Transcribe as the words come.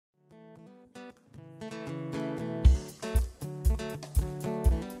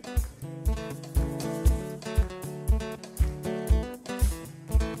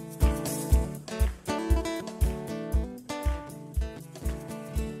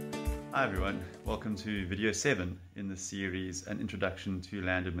Hi everyone, welcome to video 7 in the series An Introduction to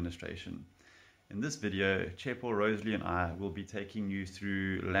Land Administration. In this video, Chairperson Rosalie and I will be taking you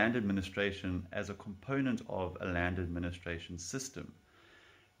through land administration as a component of a land administration system.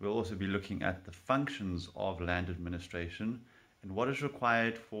 We'll also be looking at the functions of land administration and what is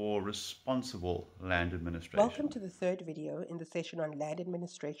required for responsible land administration. Welcome to the third video in the session on land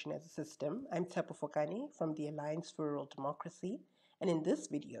administration as a system. I'm Tshepo Fokane from the Alliance for Rural Democracy, and in this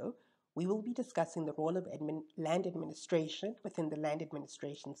video, we will be discussing the role of land administration within the land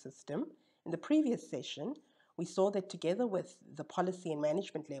administration system. In the previous session, we saw that together with the policy and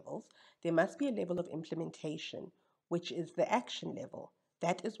management levels, there must be a level of implementation, which is the action level.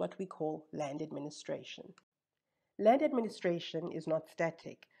 That is what we call land administration. Land administration is not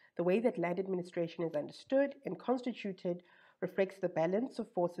static. The way that land administration is understood and constituted reflects the balance of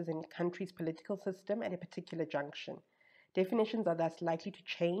forces in a country's political system at a particular junction. Definitions are thus likely to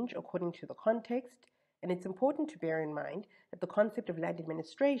change according to the context, and it's important to bear in mind that the concept of land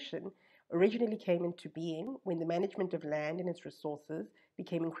administration originally came into being when the management of land and its resources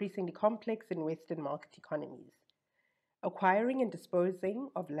became increasingly complex in Western market economies. Acquiring and disposing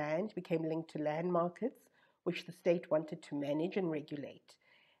of land became linked to land markets, which the state wanted to manage and regulate,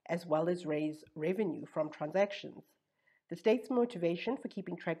 as well as raise revenue from transactions. The state's motivation for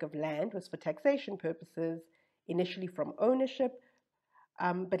keeping track of land was for taxation purposes, initially from ownership,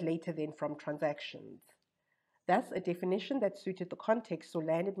 but later then from transactions. Thus, a definition that suited the context saw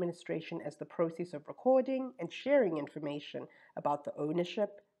land administration as the process of recording and sharing information about the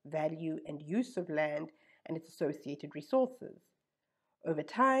ownership, value, and use of land and its associated resources. Over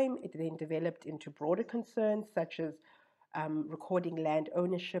time, it then developed into broader concerns such as recording land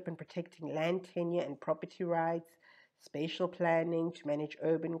ownership and protecting land tenure and property rights, spatial planning to manage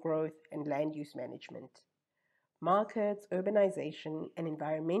urban growth, and land use management. Markets, urbanization, and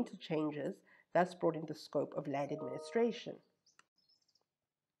environmental changes thus broadened the scope of land administration.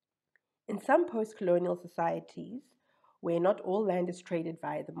 In some post-colonial societies, where not all land is traded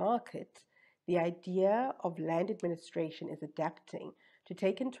via the market, the idea of land administration is adapting to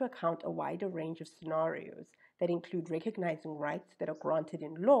take into account a wider range of scenarios that include recognizing rights that are granted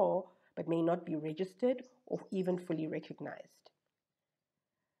in law but may not be registered or even fully recognized.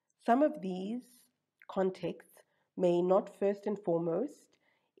 Some of these contexts may not first and foremost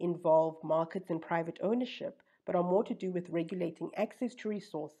involve markets and private ownership, but are more to do with regulating access to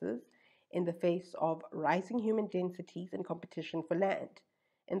resources in the face of rising human densities and competition for land.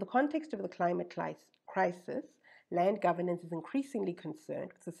 In the context of the climate crisis, land governance is increasingly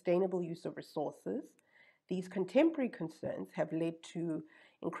concerned with sustainable use of resources. These contemporary concerns have led to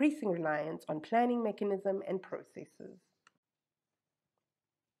increasing reliance on planning mechanisms and processes.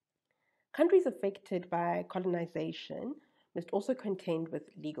 Countries affected by colonization must also contend with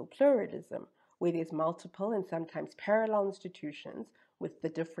legal pluralism, where there's multiple and sometimes parallel institutions with the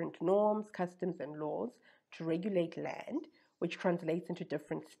different norms, customs, and laws to regulate land, which translates into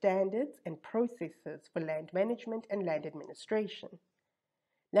different standards and processes for land management and land administration.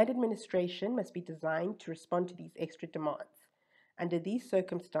 Land administration must be designed to respond to these extra demands. Under these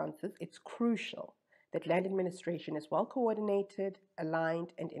circumstances, it's crucial that land administration is well coordinated,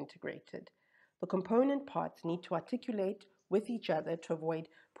 aligned, and integrated. The component parts need to articulate with each other to avoid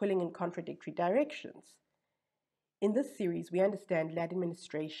pulling in contradictory directions. In this series, we understand land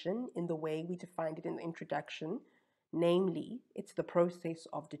administration in the way we defined it in the introduction, namely, it's the process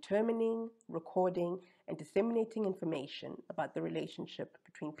of determining, recording, and disseminating information about the relationship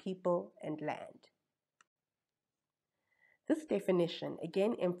between people and land. This definition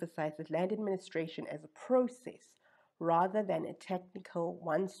again emphasizes land administration as a process rather than a technical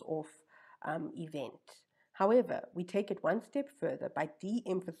once-off event. However, we take it one step further by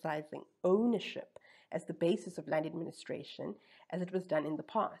de-emphasizing ownership as the basis of land administration as it was done in the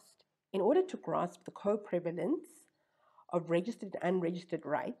past. In order to grasp the co-prevalence of registered and unregistered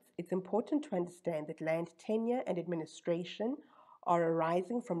rights, it's important to understand that land tenure and administration are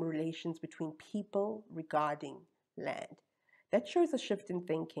arising from relations between people regarding land. That shows a shift in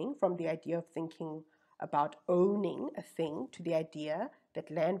thinking from the idea of thinking about owning a thing to the idea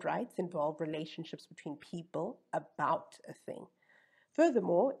that land rights involve relationships between people about a thing.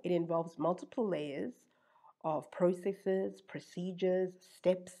 Furthermore, it involves multiple layers of processes, procedures,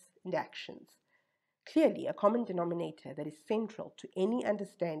 steps, and actions. Clearly, a common denominator that is central to any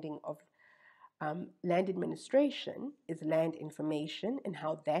understanding of land administration is land information and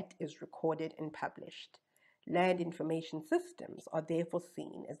how that is recorded and published. Land information systems are therefore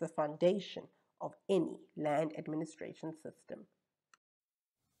seen as the foundation of any land administration system.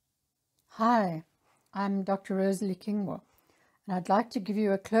 Hi, I'm Dr. Rosalie Kingwa, and I'd like to give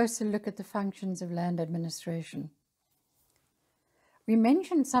you a closer look at the functions of land administration. We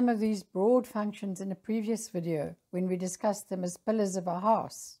mentioned some of these broad functions in a previous video when we discussed them as pillars of a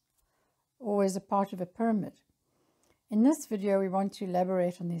house or as a part of a pyramid. In this video, we want to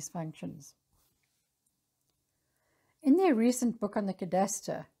elaborate on these functions. In their recent book on the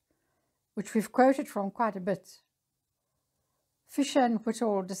cadastre, which we've quoted from quite a bit, Fisher and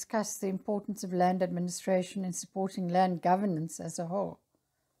Whittle discuss the importance of land administration in supporting land governance as a whole.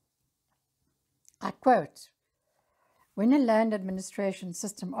 I quote, "When a land administration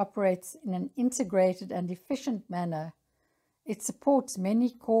system operates in an integrated and efficient manner, it supports many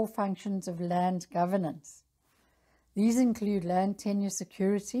core functions of land governance. These include land tenure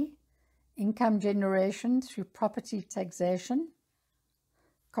security, income generation through property taxation,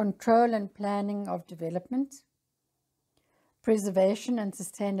 control and planning of development, preservation and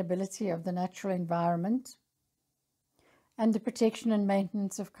sustainability of the natural environment, and the protection and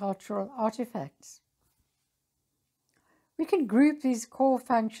maintenance of cultural artifacts." We can group these core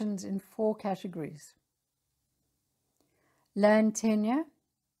functions in 4 categories: land tenure,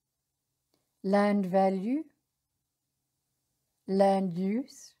 land value, land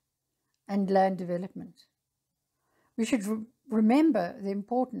use, and land development. We should remember the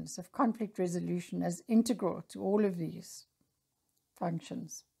importance of conflict resolution as integral to all of these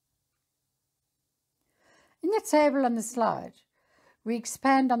functions. In the table on the slide, we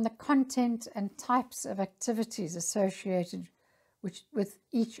expand on the content and types of activities associated with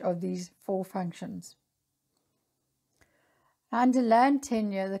each of these 4 functions. Under land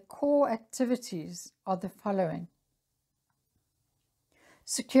tenure, the core activities are the following: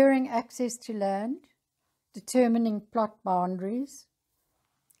 securing access to land, determining plot boundaries,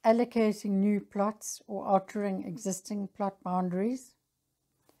 allocating new plots or altering existing plot boundaries,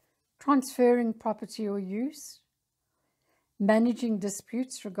 transferring property or use, managing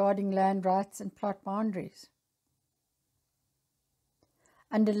disputes regarding land rights and plot boundaries.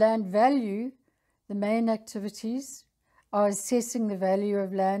 Under land value, the main activities are assessing the value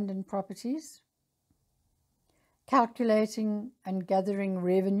of land and properties, calculating and gathering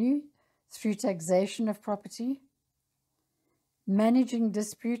revenue through taxation of property, managing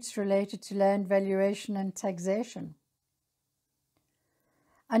disputes related to land valuation and taxation.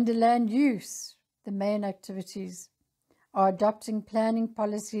 Under land use, the main activities are adopting planning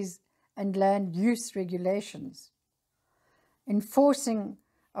policies and land use regulations, enforcing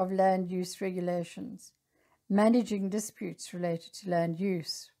of land use regulations, managing disputes related to land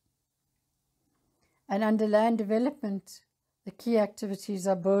use. And under land development, the key activities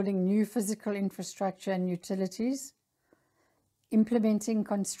are building new physical infrastructure and utilities, implementing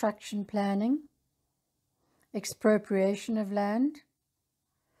construction planning, expropriation of land,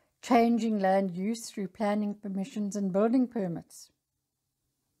 changing land use through planning permissions and building permits.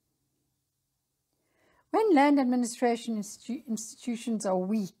 When land administration institutions are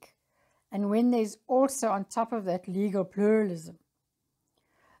weak, and when there's also on top of that legal pluralism,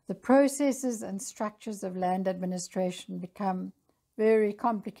 the processes and structures of land administration become very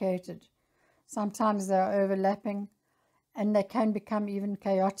complicated. Sometimes they are overlapping, and they can become even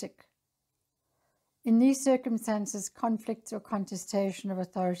chaotic. In these circumstances, conflicts or contestation of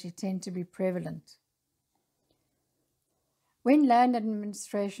authority tend to be prevalent. When land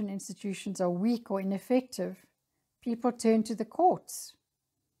administration institutions are weak or ineffective, people turn to the courts.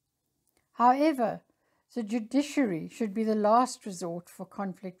 However, the judiciary should be the last resort for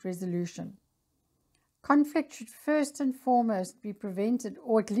conflict resolution. Conflict should first and foremost be prevented,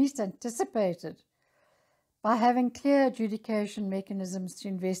 or at least anticipated, by having clear adjudication mechanisms to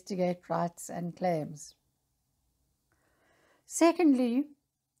investigate rights and claims. Secondly,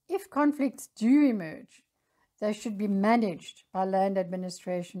 if conflicts do emerge, they should be managed by land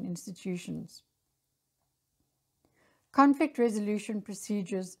administration institutions. Conflict resolution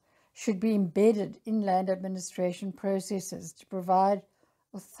procedures should be embedded in land administration processes to provide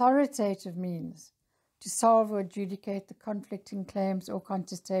authoritative means to solve or adjudicate the conflicting claims or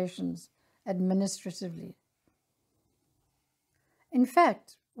contestations administratively. In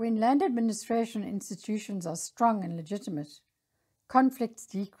fact, when land administration institutions are strong and legitimate, conflicts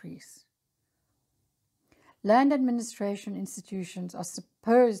decrease. Land administration institutions are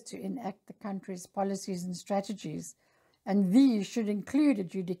supposed to enact the country's policies and strategies, and these should include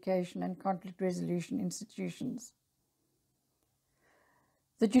adjudication and conflict resolution institutions.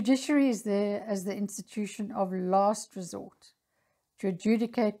 The judiciary is there as the institution of last resort to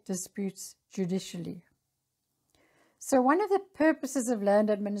adjudicate disputes judicially. So one of the purposes of land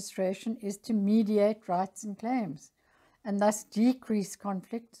administration is to mediate rights and claims, and thus decrease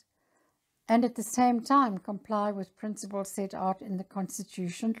conflict and at the same time comply with principles set out in the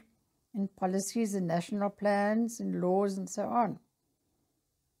Constitution, in policies, in national plans, in laws, and so on.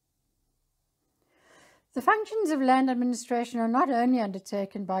 The functions of land administration are not only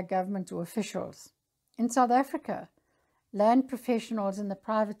undertaken by government or officials. In South Africa, land professionals in the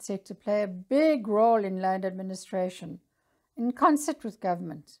private sector play a big role in land administration, in concert with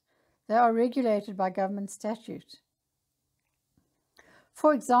government. They are regulated by government statute.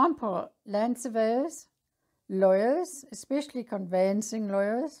 For example, land surveyors, lawyers, especially conveyancing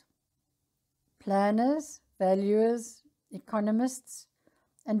lawyers, planners, valuers, economists,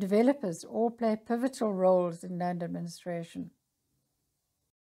 and developers all play pivotal roles in land administration.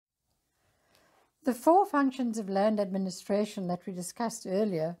 The four functions of land administration that we discussed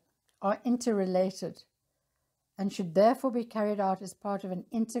earlier are interrelated and should therefore be carried out as part of an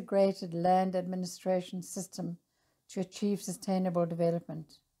integrated land administration system to achieve sustainable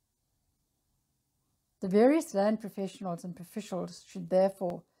development. The various land professionals and officials should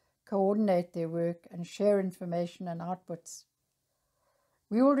therefore coordinate their work and share information and outputs.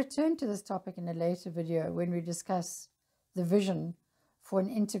 We will return to this topic in a later video when we discuss the vision for an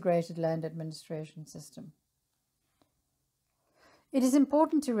integrated land administration system. It is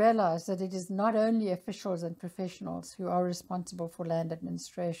important to realize that it is not only officials and professionals who are responsible for land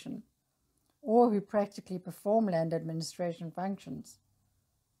administration or who practically perform land administration functions.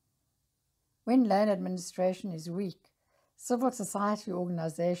 When land administration is weak, civil society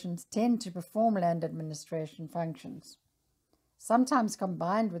organizations tend to perform land administration functions, sometimes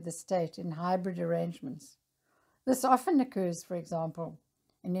combined with the state in hybrid arrangements. This often occurs, for example,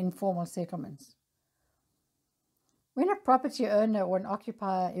 in informal settlements. When a property owner or an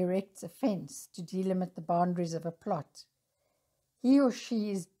occupier erects a fence to delimit the boundaries of a plot, he or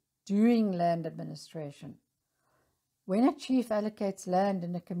she is doing land administration. When a chief allocates land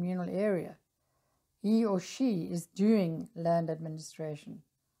in a communal area, he or she is doing land administration.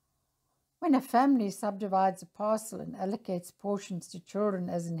 When a family subdivides a parcel and allocates portions to children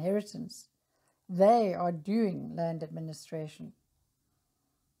as inheritance, they are doing land administration.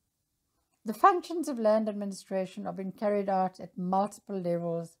 The functions of land administration are being carried out at multiple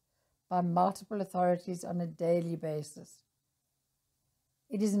levels by multiple authorities on a daily basis.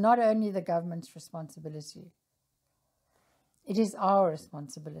 It is not only the government's responsibility, it is our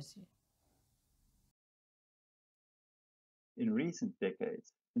responsibility. In recent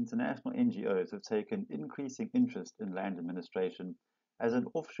decades, international NGOs have taken increasing interest in land administration as an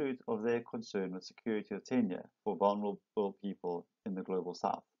offshoot of their concern with security of tenure for vulnerable people in the global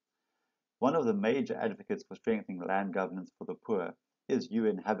south. One of the major advocates for strengthening land governance for the poor is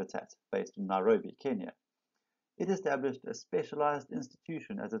UN Habitat, based in Nairobi, Kenya. It established a specialized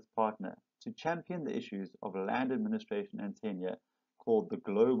institution as its partner to champion the issues of land administration and tenure called the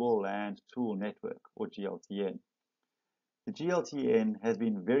Global Land Tool Network, or GLTN. The GLTN has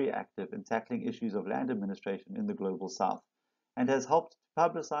been very active in tackling issues of land administration in the global south and has helped to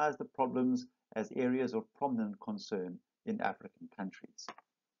publicize the problems as areas of prominent concern in African countries.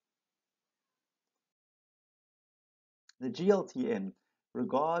 The GLTN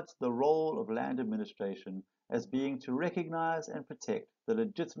regards the role of land administration as being to recognize and protect the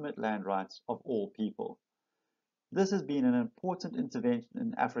legitimate land rights of all people. This has been an important intervention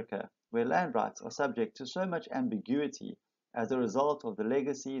in Africa, where land rights are subject to so much ambiguity as a result of the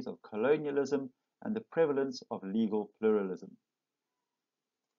legacies of colonialism and the prevalence of legal pluralism.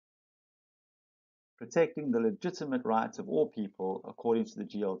 Protecting the legitimate rights of all people, according to the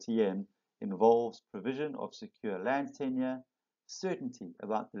GLTN, involves provision of secure land tenure, certainty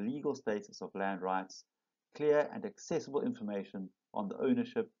about the legal status of land rights, clear and accessible information on the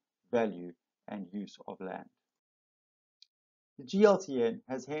ownership, value, and use of land. The GLTN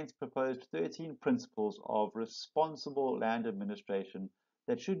has hence proposed 13 principles of responsible land administration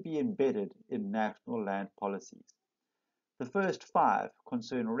that should be embedded in national land policies. The first 5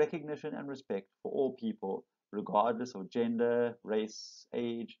 concern recognition and respect for all people, regardless of gender, race,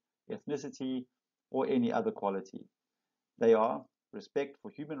 age, ethnicity, or any other quality. They are respect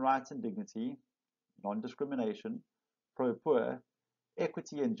for human rights and dignity, non-discrimination, pro-poor,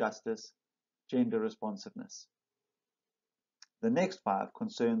 equity and justice, gender responsiveness. The next 5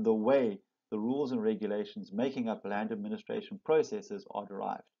 concern the way the rules and regulations making up land administration processes are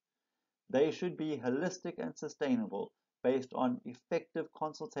derived. They should be holistic and sustainable, based on effective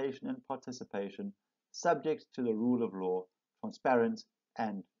consultation and participation, subject to the rule of law, transparent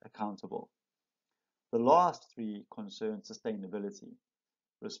and accountable. The last 3 concern sustainability.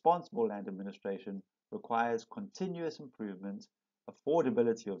 Responsible land administration requires continuous improvement,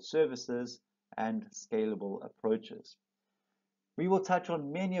 affordability of services, and scalable approaches. We will touch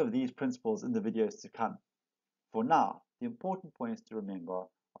on many of these principles in the videos to come. For now, the important points to remember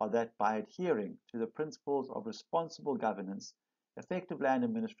are that by adhering to the principles of responsible governance, effective land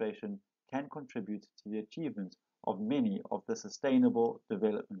administration can contribute to the achievement of many of the Sustainable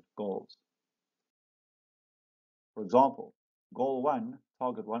Development Goals. For example, Goal 1,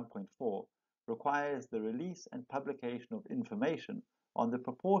 Target 1.4, requires the release and publication of information on the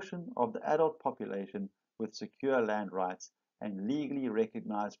proportion of the adult population with secure land rights and legally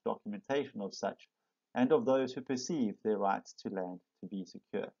recognized documentation of such, and of those who perceive their rights to land to be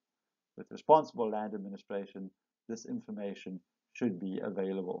secure. With responsible land administration, this information should be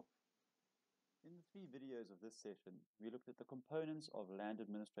available. In the 3 videos of this session, we looked at the components of land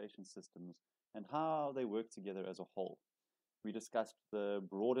administration systems and how they work together as a whole. We discussed the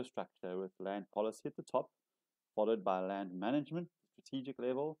broader structure with land policy at the top, followed by land management, the strategic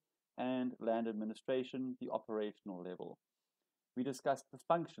level, and land administration, the operational level. We discussed the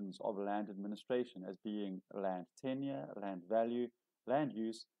functions of land administration as being land tenure, land value, land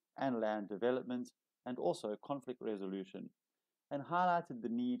use, and land development, and also conflict resolution, and highlighted the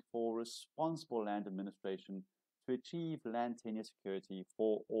need for responsible land administration to achieve land tenure security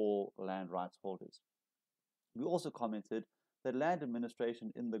for all land rights holders. We also commented that land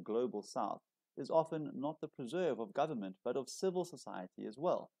administration in the global south is often not the preserve of government, but of civil society as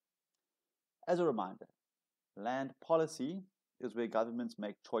well. As a reminder, land policy is where governments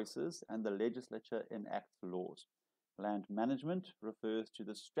make choices and the legislature enacts laws. Land management refers to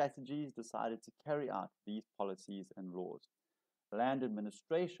the strategies decided to carry out these policies and laws. Land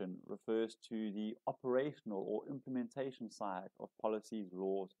administration refers to the operational or implementation side of policies,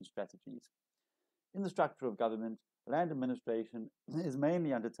 laws, and strategies. In the structure of government, land administration is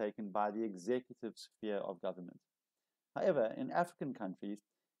mainly undertaken by the executive sphere of government. However, in African countries,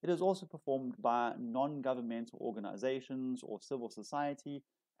 it is also performed by non-governmental organizations or civil society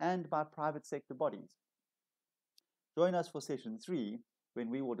and by private sector bodies. Join us for session 3 when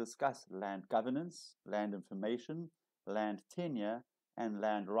we will discuss land governance, land information, land tenure, and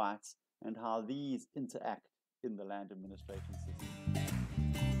land rights, and how these interact in the land administration system.